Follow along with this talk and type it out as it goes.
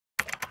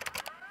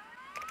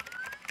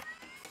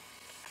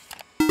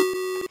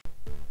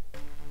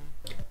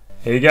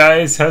Hey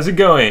guys, how's it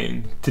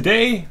going?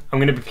 Today I'm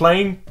going to be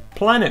playing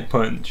Planet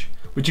Punch,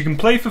 which you can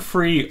play for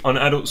free on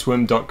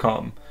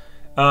adultswim.com.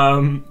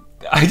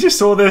 I just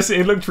saw this,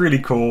 it looked really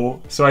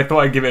cool, so I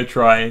thought I'd give it a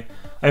try.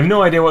 I have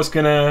no idea what's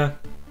going to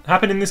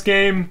happen in this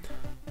game.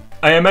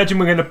 I imagine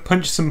we're going to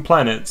punch some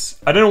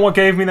planets. I don't know what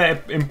gave me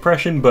that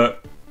impression,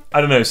 but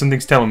I don't know,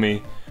 something's telling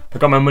me. I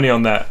got my money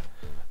on that.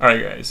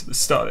 Alright guys, let's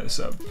start this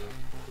up.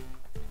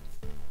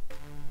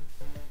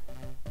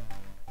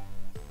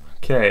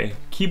 Okay,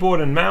 keyboard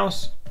and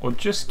mouse, or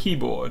just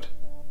keyboard?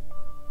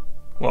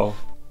 Well,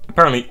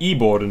 apparently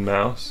e-board and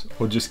mouse,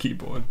 or just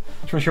keyboard.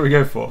 Which one should we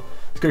go for?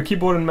 Let's go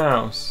keyboard and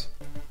mouse.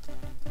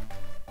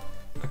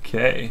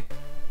 Okay.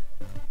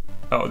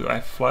 Oh, do I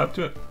have to fly up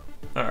to it?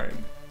 Alright.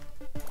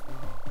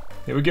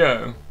 Here we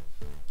go.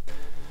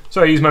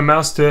 So I use my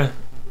mouse to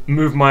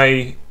move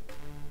my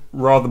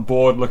rather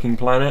bored looking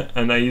planet,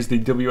 and I use the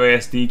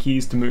WASD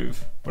keys to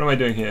move. What am I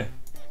doing here?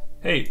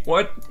 Hey,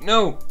 what?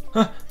 No!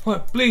 Huh?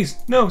 What? Please,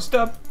 no,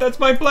 stop! That's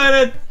my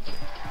planet!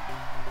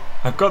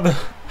 I've got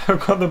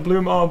the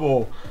blue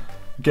marble.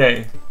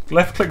 Okay,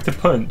 left click to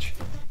punch.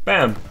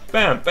 Bam,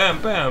 bam,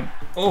 bam, bam.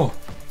 Oh.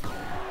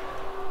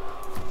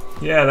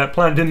 Yeah, that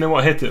planet didn't know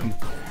what hit him.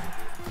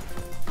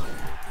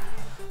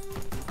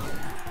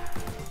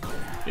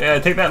 Yeah,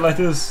 take that,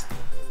 letters.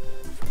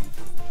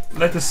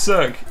 Letters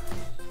suck.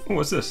 Oh,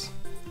 what's this?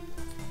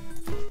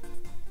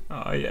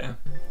 Oh yeah.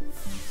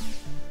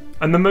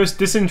 I'm the most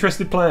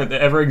disinterested planet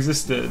that ever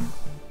existed.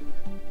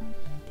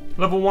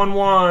 Level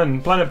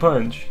 1-1, Planet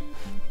Punch.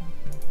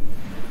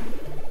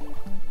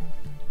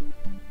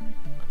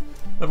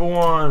 Level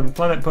 1,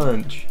 Planet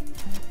Punch.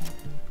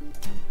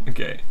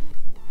 Okay.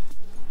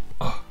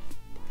 Oh,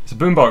 it's a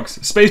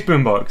boombox, space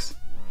boombox.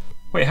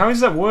 Wait, how is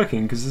that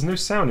working? Because there's no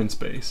sound in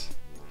space.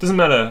 Doesn't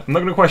matter, I'm not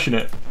gonna question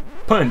it.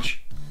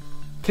 Punch.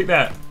 Take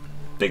that.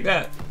 Take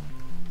that.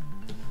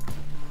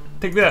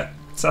 Take that.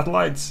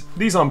 Satellites.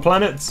 These aren't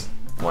planets.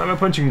 Why am I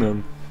punching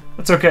them?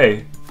 That's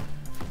okay.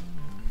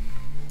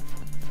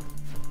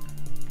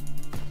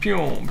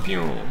 Pew,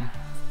 pew.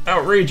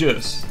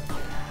 Outrageous.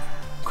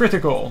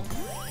 Critical.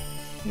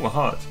 Ooh, a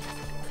heart.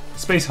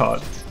 Space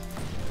heart.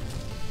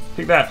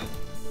 Take that.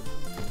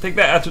 Take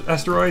that,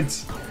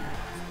 asteroids.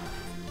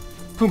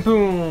 Boom,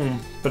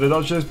 boom. Better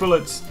dodge those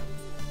bullets.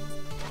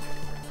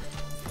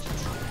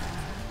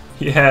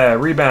 Yeah,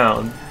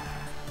 rebound.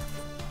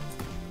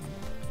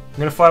 I'm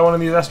gonna fire one of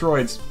these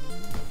asteroids.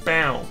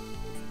 Bow.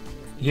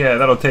 Yeah,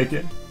 that'll take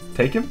it.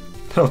 Take him?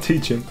 That'll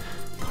teach him.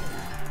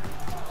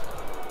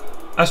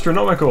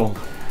 Astronomical.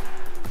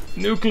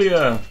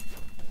 Nuclear.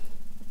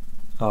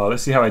 Oh,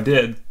 let's see how I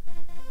did.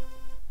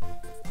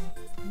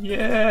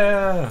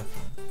 Yeah.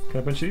 Can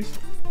I punch these?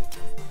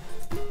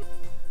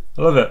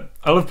 I love it.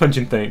 I love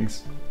punching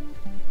things.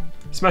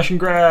 Smash and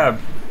grab.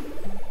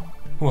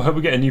 Oh, I hope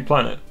we get a new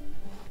planet.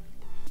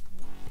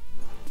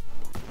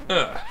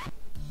 Ugh.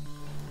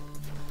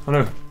 Oh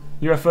no,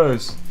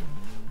 UFOs.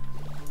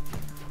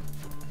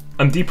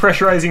 I'm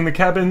depressurizing the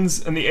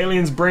cabins, and the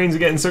aliens' brains are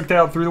getting sucked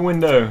out through the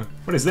window.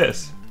 What is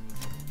this?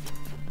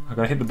 I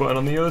gotta hit the button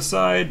on the other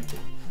side.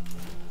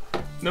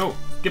 No,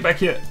 get back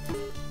here.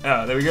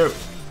 Ah, there we go.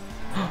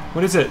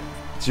 What is it?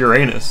 It's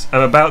Uranus.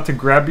 I'm about to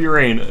grab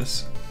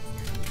Uranus.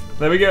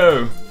 There we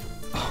go.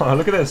 Oh,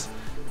 look at this.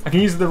 I can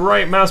use the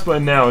right mouse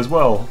button now as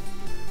well.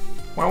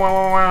 Wow, wow,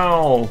 wow,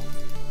 wow.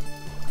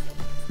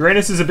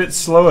 Uranus is a bit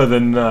slower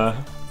than the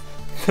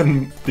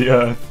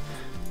Earth.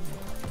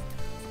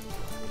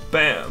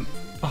 Bam!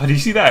 Oh, do you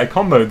see that? I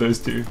comboed those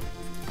two.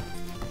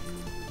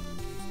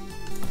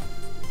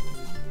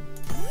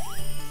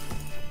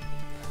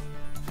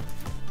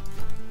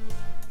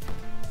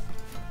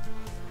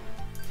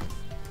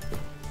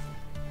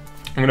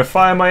 I'm gonna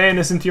fire my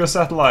anus into your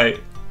satellite.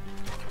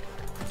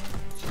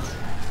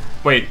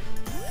 Wait.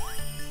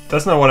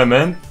 That's not what I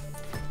meant.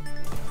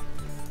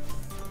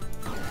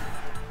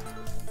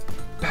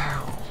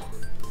 Pow.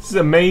 This is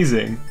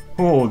amazing.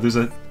 Oh, there's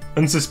an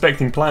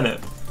unsuspecting planet.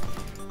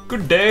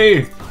 Good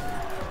day!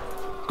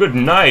 Good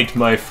night,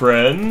 my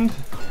friend!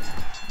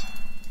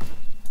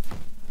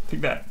 Take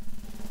that.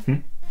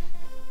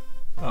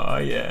 Oh,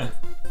 yeah.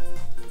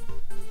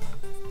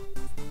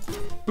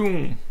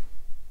 Boom!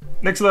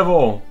 Next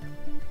level!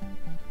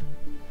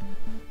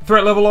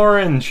 Threat level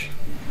orange!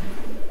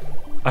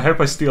 I hope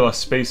I steal a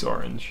space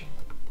orange.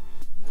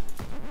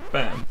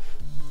 Bam.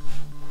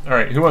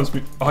 Alright, who wants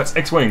me? Oh, it's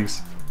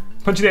X-Wings!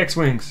 Punch the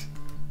X-Wings!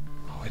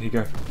 Oh, where'd he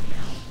go?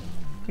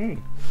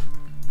 Ooh.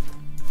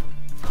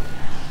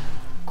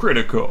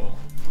 Critical.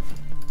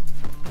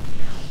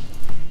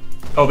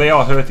 Oh, they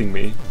are hurting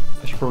me.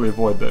 I should probably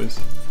avoid those.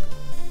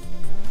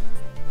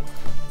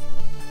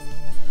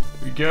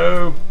 Here we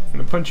go. I'm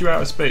gonna punch you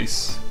out of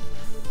space.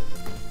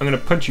 I'm gonna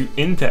punch you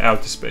into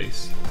outer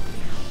space.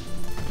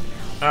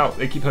 Ow,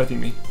 they keep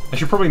hurting me. I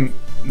should probably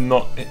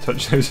not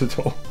touch those at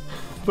all.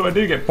 Although I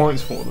do get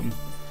points for them.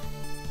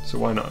 So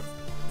why not?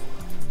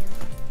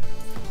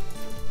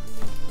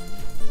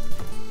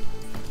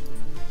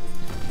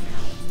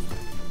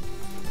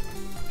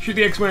 Shoot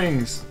the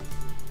X-Wings!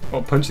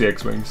 Or punch the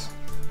X-Wings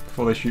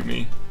before they shoot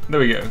me. There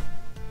we go.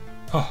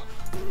 Oh,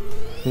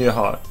 need a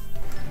heart.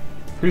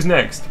 Who's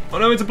next? Oh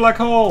no, it's a black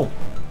hole!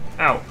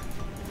 Ow.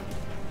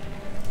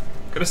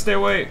 Gotta stay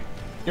away.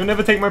 You'll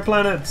never take my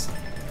planets.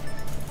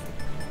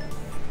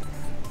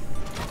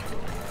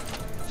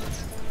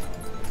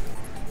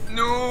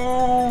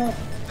 No!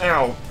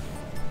 Ow.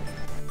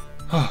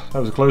 Oh, that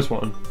was a close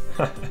one.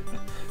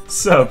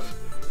 Sup?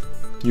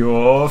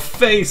 Your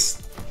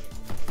face!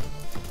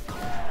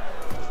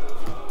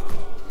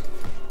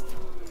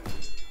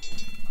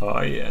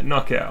 Oh yeah,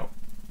 knockout.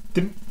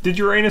 Did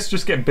Uranus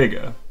just get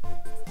bigger?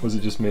 Was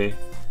it just me?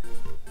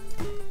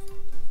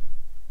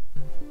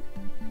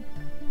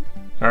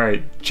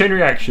 Alright, chain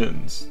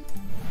reactions.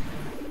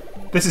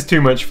 This is too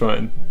much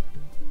fun.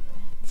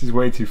 This is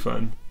way too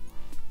fun.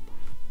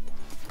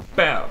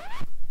 Bow!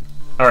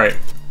 Alright.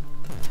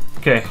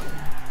 Okay.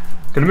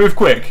 Gonna move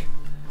quick.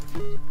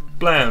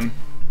 Blam.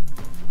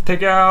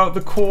 Take out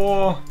the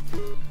core.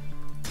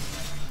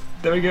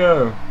 There we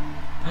go.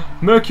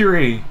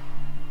 Mercury!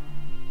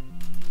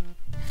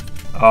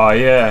 Oh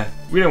yeah,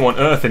 we don't want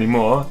Earth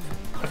anymore.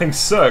 That thing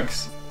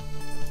sucks.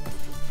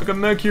 Look at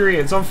Mercury,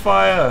 it's on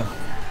fire.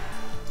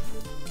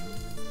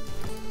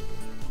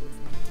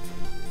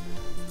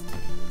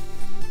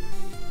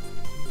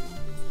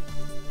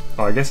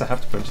 Oh, I guess I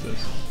have to punch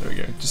this. There we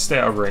go. Just stay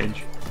out of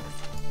range.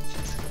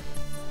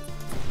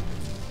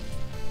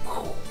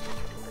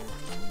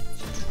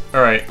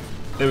 Alright,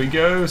 there we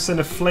go. Send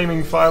a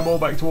flaming fireball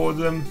back towards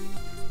him.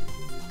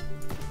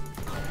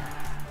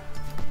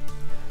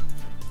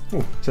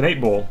 Ooh, it's an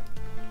 8-ball.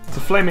 It's a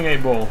flaming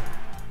 8-ball.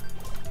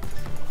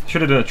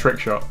 Should have done a trick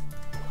shot.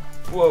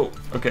 Whoa,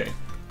 okay.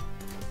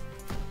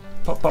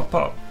 Pop, pop,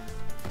 pop.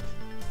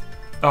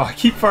 Oh, I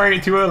keep firing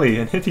it too early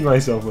and hitting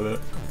myself with it.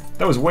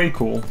 That was way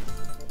cool,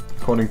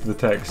 according to the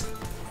text.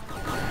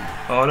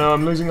 Oh no,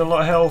 I'm losing a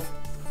lot of health.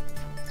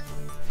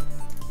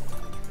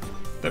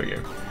 There we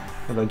go.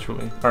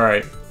 Eventually.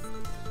 Alright.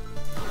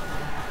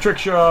 Trick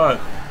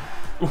shot!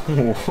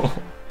 Ooh.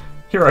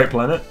 You're right,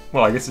 planet.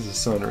 Well, I guess it's a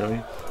sun,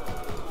 really.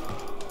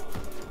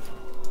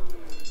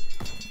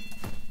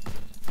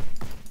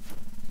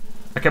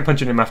 I kept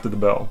punching him after the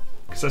bell,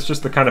 because that's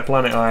just the kind of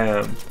planet I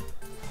am.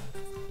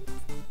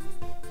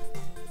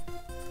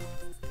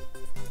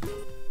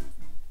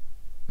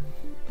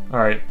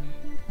 Alright.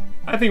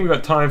 I think we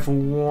got time for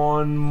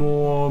one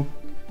more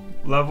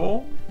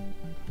level.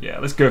 Yeah,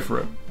 let's go for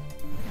it.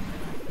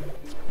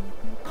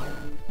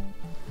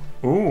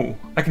 Ooh,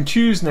 I can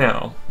choose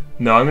now.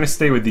 No, I'm gonna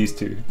stay with these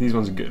two. These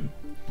ones are good.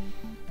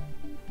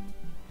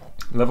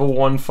 Level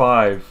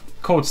 1-5.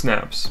 Cold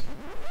snaps.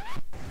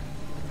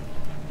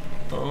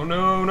 Oh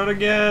no, not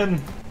again!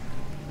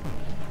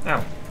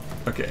 Ow.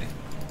 Okay. Here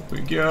we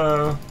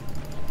go.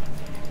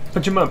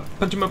 Punch him up!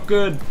 Punch him up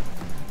good!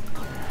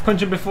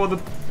 Punch him before the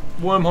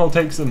wormhole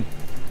takes him.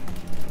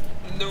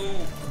 No!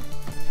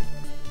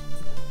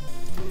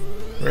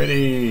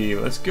 Ready,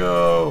 let's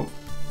go!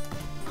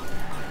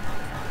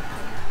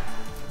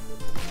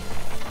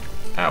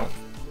 Ow.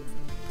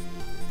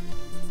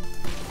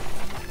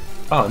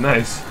 Oh,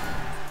 nice.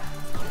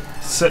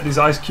 Set these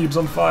ice cubes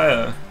on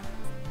fire.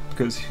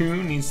 Because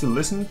who needs to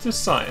listen to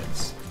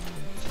science?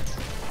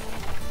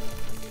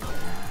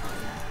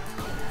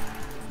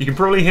 You can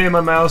probably hear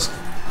my mouse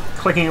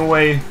clicking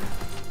away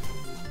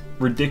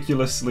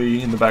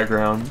ridiculously in the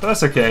background, but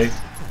that's okay.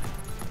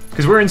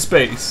 Because we're in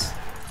space,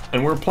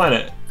 and we're a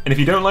planet, and if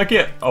you don't like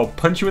it, I'll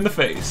punch you in the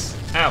face.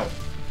 Ow.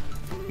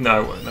 No, I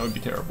won't. That would be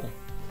terrible.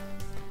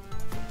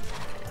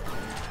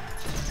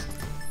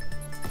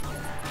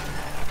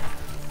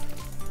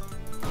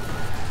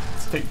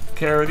 Let's take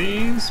care of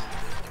these.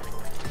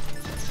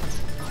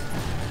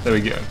 There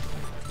we go.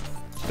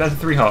 Down to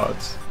 3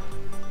 hearts.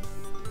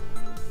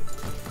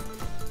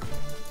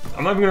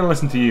 I'm not even gonna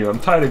listen to you. I'm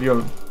tired of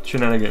your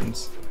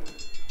shenanigans.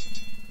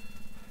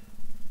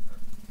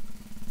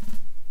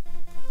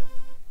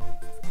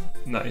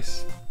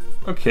 Nice.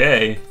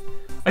 Okay.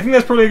 I think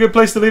that's probably a good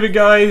place to leave it,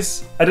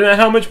 guys. I don't know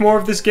how much more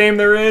of this game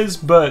there is,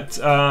 but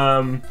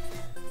I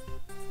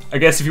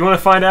guess if you want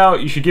to find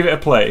out, you should give it a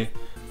play.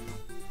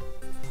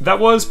 That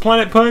was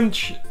Planet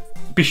Punch.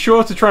 Be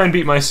sure to try and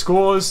beat my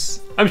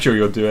scores. I'm sure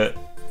you'll do it.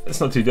 It's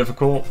not too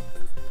difficult.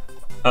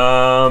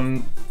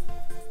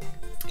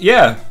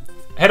 Yeah.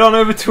 Head on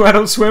over to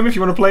Adult Swim if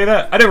you want to play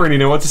that. I don't really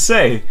know what to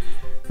say.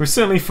 It was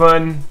certainly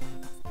fun.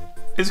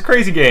 It's a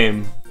crazy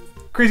game.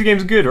 Crazy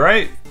game's good,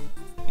 right?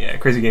 Yeah,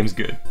 crazy game's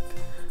good.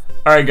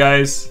 Alright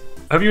guys,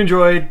 hope you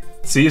enjoyed.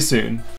 See you soon.